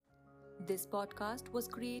This podcast was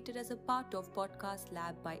created as a part of Podcast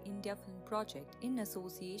Lab by India Film Project in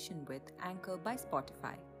association with Anchor by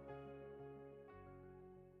Spotify.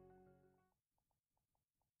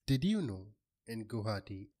 Did you know in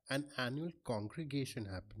Guwahati an annual congregation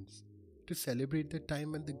happens to celebrate the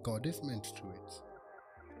time when the goddess menstruates?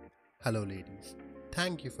 Hello ladies,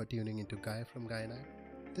 thank you for tuning into Guy from Guynight.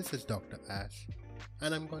 This is Dr. Ash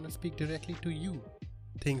and I'm gonna speak directly to you.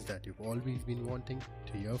 Things that you've always been wanting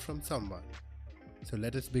to hear from someone. So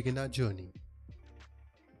let us begin our journey.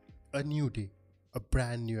 A new day, a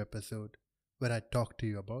brand new episode where I talk to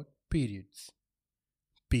you about periods.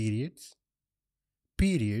 Periods?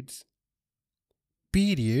 Periods?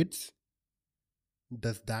 Periods?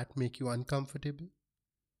 Does that make you uncomfortable?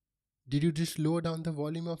 Did you just lower down the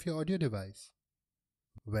volume of your audio device?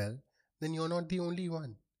 Well, then you're not the only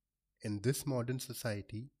one. In this modern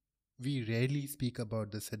society, we rarely speak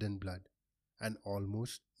about this hidden blood and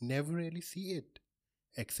almost never really see it,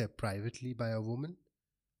 except privately by a woman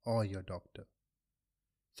or your doctor.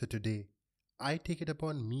 So today, I take it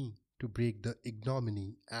upon me to break the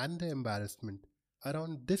ignominy and the embarrassment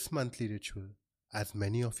around this monthly ritual, as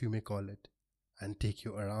many of you may call it, and take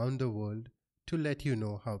you around the world to let you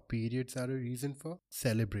know how periods are a reason for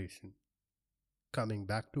celebration. Coming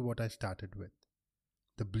back to what I started with,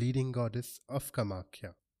 the bleeding goddess of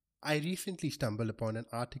Kamakhya. I recently stumbled upon an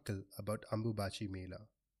article about Ambubachi Mela,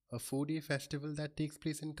 a 4-day festival that takes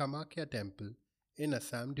place in Kamakhya temple in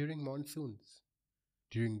Assam during monsoons.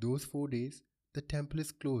 During those 4 days, the temple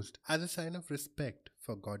is closed as a sign of respect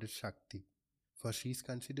for goddess Shakti, for she is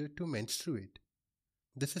considered to menstruate.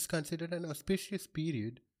 This is considered an auspicious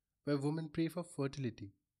period where women pray for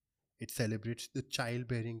fertility. It celebrates the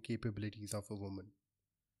childbearing capabilities of a woman.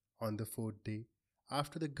 On the 4th day,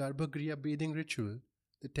 after the Garbhagriha bathing ritual,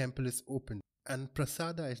 the temple is opened and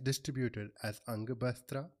prasada is distributed as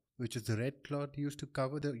Angabastra, which is the red cloth used to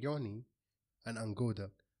cover the yoni, and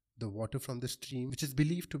Angodak, the water from the stream, which is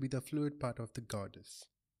believed to be the fluid part of the goddess.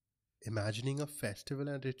 Imagining a festival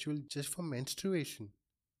and ritual just for menstruation.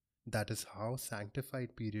 That is how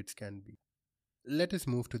sanctified periods can be. Let us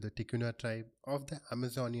move to the Tikuna tribe of the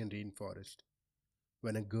Amazonian rainforest.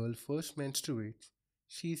 When a girl first menstruates,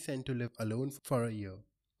 she is sent to live alone for a year,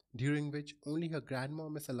 during which only her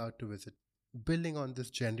grandmom is allowed to visit. Building on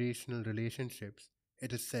this generational relationships,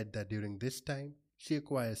 it is said that during this time, she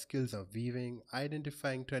acquires skills of weaving,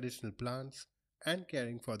 identifying traditional plants, and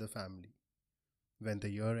caring for the family. When the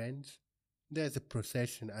year ends, there is a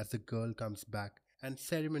procession as the girl comes back and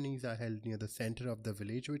ceremonies are held near the center of the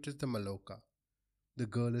village, which is the Maloka. The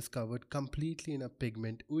girl is covered completely in a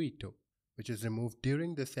pigment uito, which is removed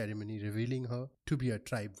during the ceremony, revealing her to be a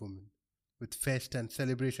tribe woman. With fest and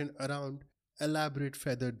celebration around, elaborate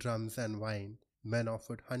feathered drums and wine, men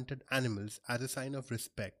offered hunted animals as a sign of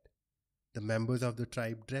respect. The members of the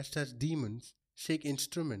tribe, dressed as demons, shake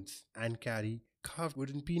instruments and carry carved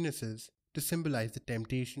wooden penises to symbolize the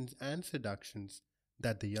temptations and seductions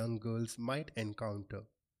that the young girls might encounter,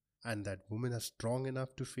 and that women are strong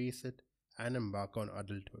enough to face it and embark on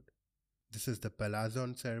adulthood. This is the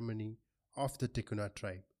Palazon ceremony of the Tikuna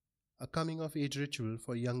tribe, a coming-of-age ritual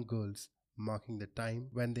for young girls marking the time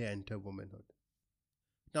when they enter womanhood.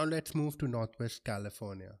 Now let's move to Northwest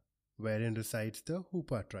California, wherein resides the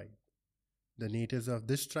Hoopa tribe. The natives of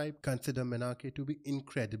this tribe consider Menake to be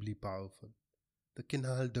incredibly powerful. The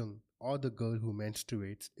Kinhaldung, or the girl who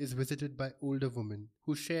menstruates, is visited by older women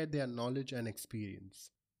who share their knowledge and experience.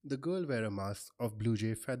 The girl wears a mask of blue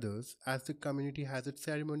jay feathers as the community has its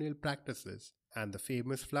ceremonial practices and the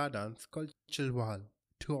famous flower dance called Chilwal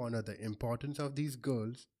to honor the importance of these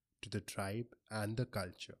girls to the tribe and the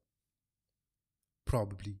culture.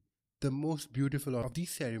 Probably the most beautiful of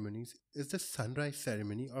these ceremonies is the sunrise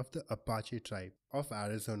ceremony of the Apache tribe of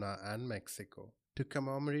Arizona and Mexico to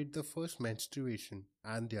commemorate the first menstruation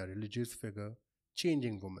and their religious figure,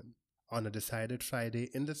 Changing Woman. On a decided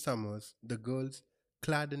Friday in the summers, the girls,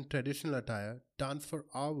 clad in traditional attire, dance for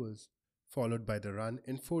hours, followed by the run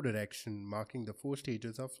in 4 directions, marking the 4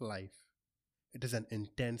 stages of life. It is an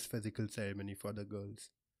intense physical ceremony for the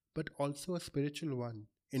girls, but also a spiritual one,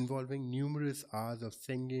 involving numerous hours of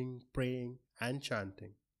singing, praying, and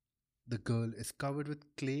chanting. The girl is covered with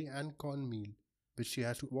clay and cornmeal, which she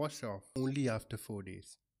has to wash off only after 4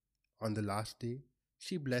 days. On the last day,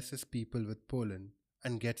 she blesses people with pollen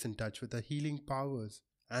and gets in touch with her healing powers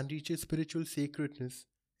and reaches spiritual sacredness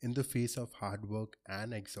in the face of hard work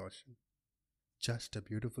and exhaustion. Just a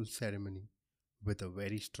beautiful ceremony with a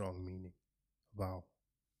very strong meaning. Wow.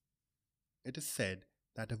 It is said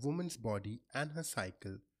that a woman's body and her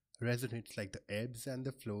cycle resonates like the ebbs and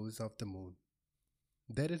the flows of the moon.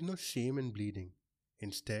 There is no shame in bleeding.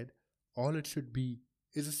 Instead, All it should be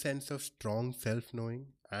is a sense of strong self knowing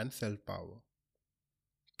and self power.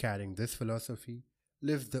 Carrying this philosophy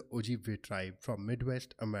lives the Ojibwe tribe from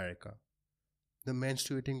Midwest America. The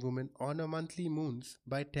menstruating women honor monthly moons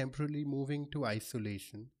by temporarily moving to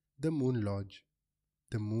isolation, the Moon Lodge.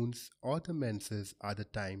 The moons or the menses are the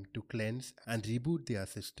time to cleanse and reboot their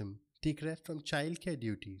system, take rest from childcare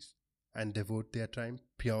duties, and devote their time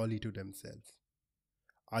purely to themselves.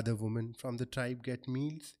 Other women from the tribe get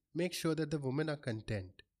meals, make sure that the women are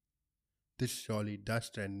content. This surely does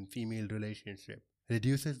strengthen female relationship,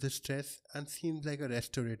 reduces the stress, and seems like a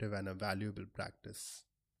restorative and a valuable practice.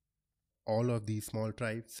 All of these small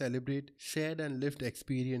tribes celebrate shared and lived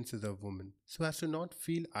experiences of women so as to not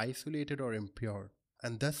feel isolated or impure,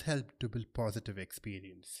 and thus help to build positive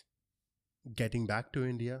experience. Getting back to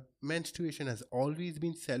India, menstruation has always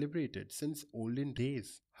been celebrated since olden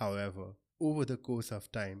days. However, over the course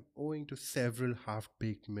of time, owing to several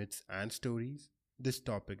half-baked myths and stories, this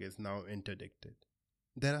topic is now interdicted.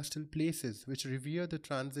 There are still places which revere the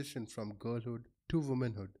transition from girlhood to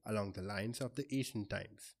womanhood along the lines of the ancient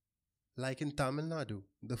times. Like in Tamil Nadu,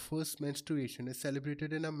 the first menstruation is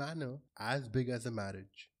celebrated in a manner as big as a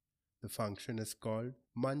marriage. The function is called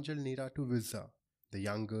Manjal Niratu Vizza. The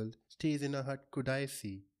young girl stays in a hut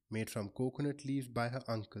Kudaisi made from coconut leaves by her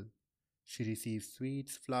uncle. She receives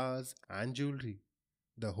sweets, flowers, and jewelry.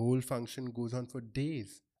 The whole function goes on for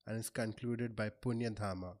days and is concluded by Punya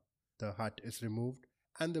Dhama. The hut is removed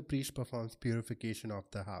and the priest performs purification of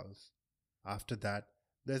the house. After that,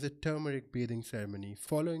 there is a turmeric bathing ceremony,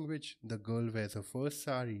 following which the girl wears her first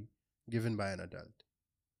sari given by an adult.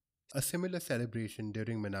 A similar celebration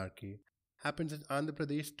during Menarche happens in Andhra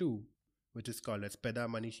Pradesh too, which is called as Peda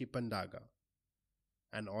Manishi Pandaga.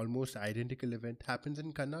 An almost identical event happens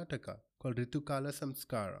in Karnataka called Ritukala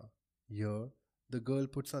Samskara. Here, the girl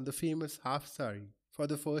puts on the famous half sari for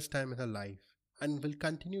the first time in her life and will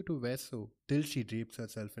continue to wear so till she drapes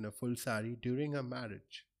herself in a full sari during her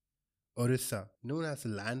marriage. Orissa, known as the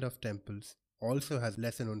land of temples, also has a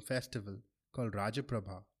lesser known festival called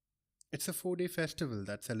Rajaprabha. It's a 4-day festival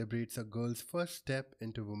that celebrates a girl's first step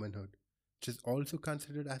into womanhood, which is also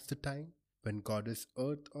considered as the time when goddess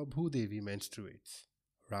Earth or Bhudevi menstruates.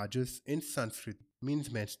 Rajas in Sanskrit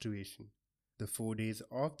means menstruation. The 4 days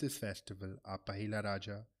of this festival are Pahila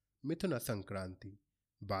Raja, Mithuna Sankranti,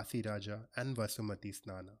 Basi Raja, and Vasumati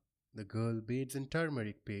Snana. The girl bathes in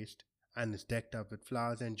turmeric paste and is decked up with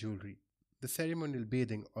flowers and jewelry. The ceremonial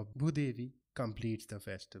bathing of Bhudevi completes the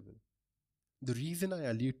festival. The reason I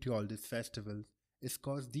allude to all these festivals is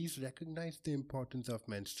cause these recognize the importance of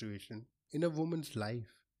menstruation in a woman's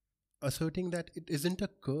life, asserting that it isn't a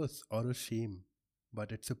curse or a shame,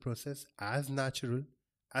 but it's a process as natural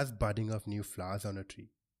as budding of new flowers on a tree.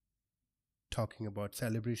 Talking about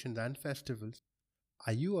celebrations and festivals,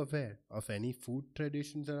 are you aware of any food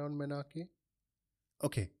traditions around Menarche?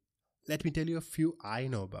 Okay, let me tell you a few I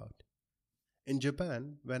know about. In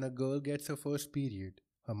Japan, when a girl gets her first period,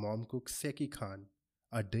 her mom cooks seki-kan,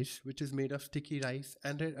 a dish which is made of sticky rice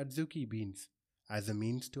and red adzuki beans, as a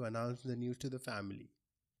means to announce the news to the family.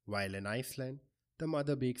 While in Iceland, the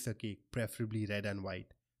mother bakes a cake, preferably red and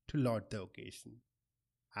white, to laud the occasion.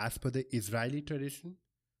 As per the Israeli tradition,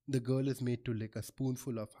 the girl is made to lick a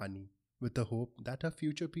spoonful of honey, with the hope that her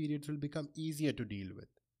future periods will become easier to deal with.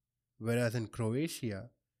 Whereas in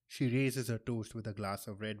Croatia, she raises her toast with a glass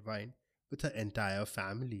of red wine with her entire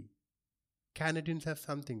family. Canadians have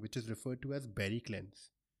something which is referred to as berry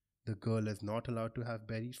cleanse. The girl is not allowed to have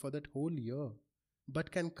berries for that whole year,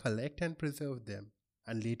 but can collect and preserve them,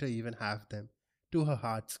 and later even have them to her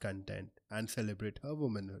heart's content and celebrate her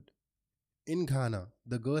womanhood. In Ghana,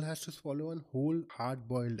 the girl has to swallow a whole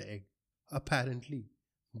hard-boiled egg. Apparently,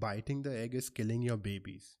 biting the egg is killing your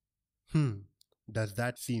babies. Does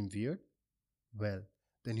that seem weird? Well,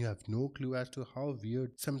 then you have no clue as to how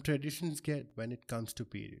weird some traditions get when it comes to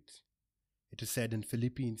periods. It is said in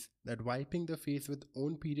Philippines that wiping the face with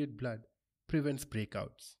own period blood prevents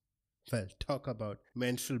breakouts. Well, talk about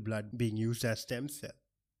menstrual blood being used as stem cell.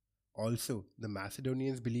 Also, the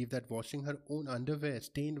Macedonians believe that washing her own underwear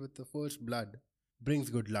stained with the first blood brings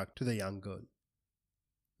good luck to the young girl.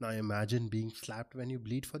 Now imagine being slapped when you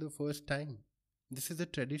bleed for the first time. This is a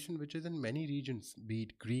tradition which is in many regions, be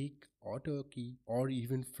it Greek or Turkey or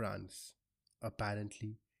even France.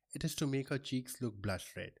 Apparently, it is to make her cheeks look blush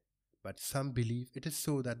red, but some believe it is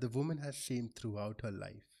so that the woman has shame throughout her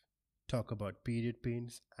life. Talk about period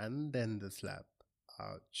pains and then the slap.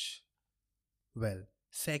 Ouch. Well,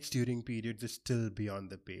 sex during periods is still beyond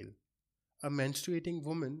the pale. A menstruating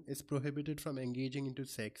woman is prohibited from engaging into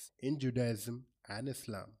sex in Judaism and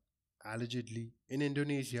Islam. Allegedly, in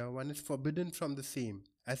Indonesia, one is forbidden from the same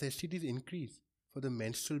as STDs increase, for the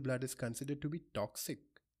menstrual blood is considered to be toxic,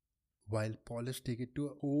 while polish take it to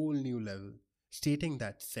a whole new level, stating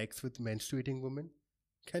that sex with menstruating women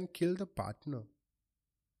can kill the partner.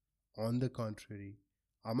 On the contrary,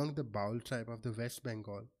 among the Baul tribe of the West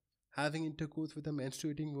Bengal, having intercourse with a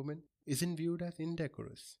menstruating woman isn't viewed as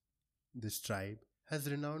indecorous. This tribe has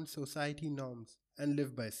renounced society norms and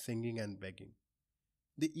live by singing and begging.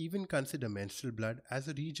 They even consider menstrual blood as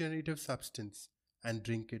a regenerative substance and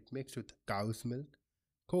drink it mixed with cow's milk,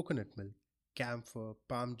 coconut milk, camphor,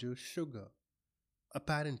 palm juice, sugar.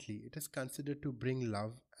 Apparently, it is considered to bring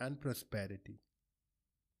love and prosperity.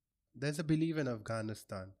 There's a belief in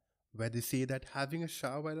Afghanistan where they say that having a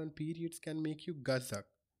shower while on periods can make you gazak,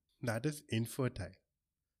 that is infertile.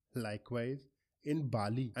 Likewise, in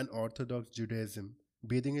Bali and Orthodox Judaism,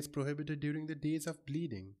 bathing is prohibited during the days of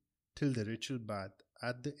bleeding till the ritual bath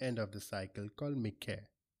at the end of the cycle called Mikeh.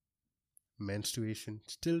 Menstruation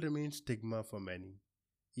still remains stigma for many.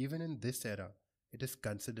 Even in this era, it is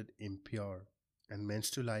considered impure, and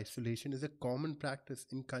menstrual isolation is a common practice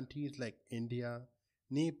in countries like India,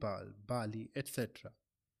 Nepal, Bali, etc.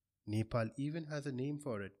 Nepal even has a name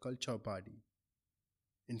for it called Chaupadi.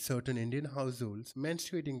 In certain Indian households,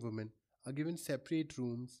 menstruating women are given separate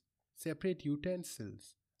rooms, separate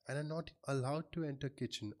utensils, and are not allowed to enter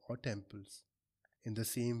kitchen or temples. In the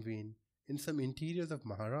same vein, in some interiors of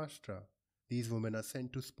Maharashtra, these women are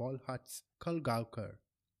sent to small huts called Gaukar,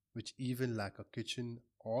 which even lack a kitchen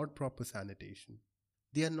or proper sanitation.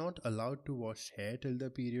 They are not allowed to wash hair till the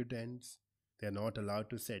period ends. They are not allowed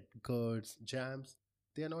to set curds, jams.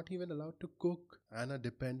 They are not even allowed to cook and are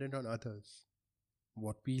dependent on others.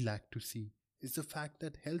 What we lack to see is the fact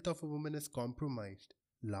that health of a woman is compromised,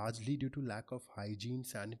 largely due to lack of hygiene,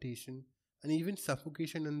 sanitation, and even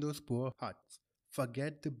suffocation in those poor huts.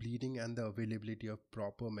 Forget the bleeding and the availability of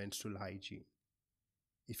proper menstrual hygiene.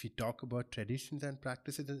 If we talk about traditions and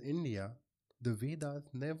practices in India, the Vedas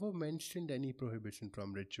never mentioned any prohibition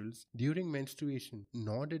from rituals during menstruation,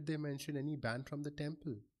 nor did they mention any ban from the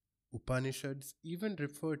temple. Upanishads even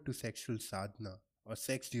referred to sexual sadhana or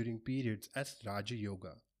sex during periods as Raja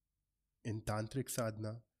Yoga. In Tantric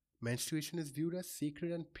sadhana, menstruation is viewed as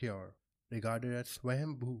sacred and pure, regarded as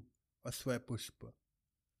Swayambhu or Swapushpa.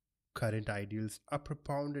 Current ideals are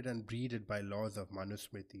propounded and breeded by laws of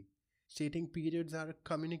Manusmriti, stating periods are a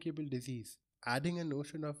communicable disease, adding a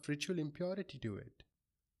notion of ritual impurity to it.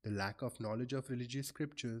 The lack of knowledge of religious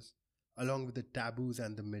scriptures, along with the taboos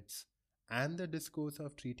and the myths, and the discourse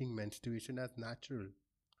of treating menstruation as natural,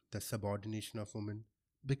 the subordination of women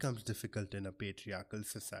becomes difficult in a patriarchal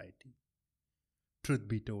society. Truth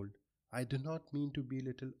be told, I do not mean to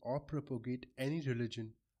belittle or propagate any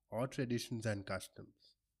religion or traditions and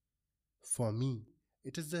customs. For me,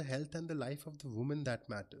 it is the health and the life of the woman that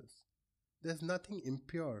matters. There's nothing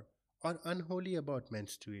impure or unholy about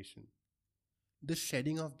menstruation. The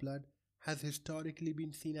shedding of blood has historically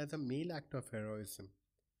been seen as a male act of heroism,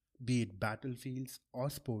 be it battlefields or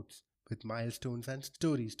sports with milestones and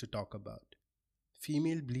stories to talk about.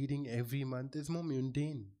 Female bleeding every month is more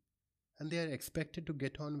mundane, and they are expected to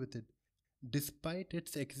get on with it, despite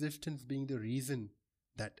its existence being the reason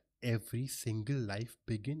that every single life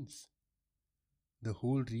begins. The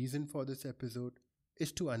whole reason for this episode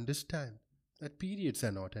is to understand that periods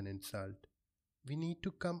are not an insult. We need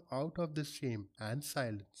to come out of the shame and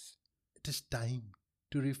silence. It is time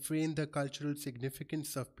to reframe the cultural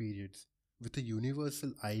significance of periods with a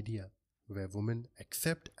universal idea where women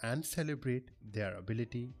accept and celebrate their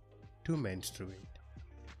ability to menstruate.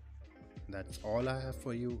 That's all I have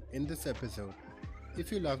for you in this episode.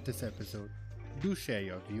 If you loved this episode, do share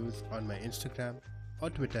your views on my Instagram or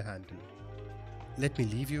Twitter handle. Let me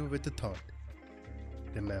leave you with a thought.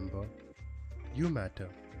 Remember, you matter,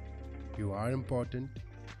 you are important,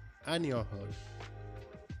 and you're heard.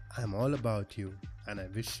 I'm all about you, and I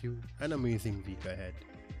wish you an amazing week ahead.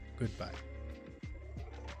 Goodbye.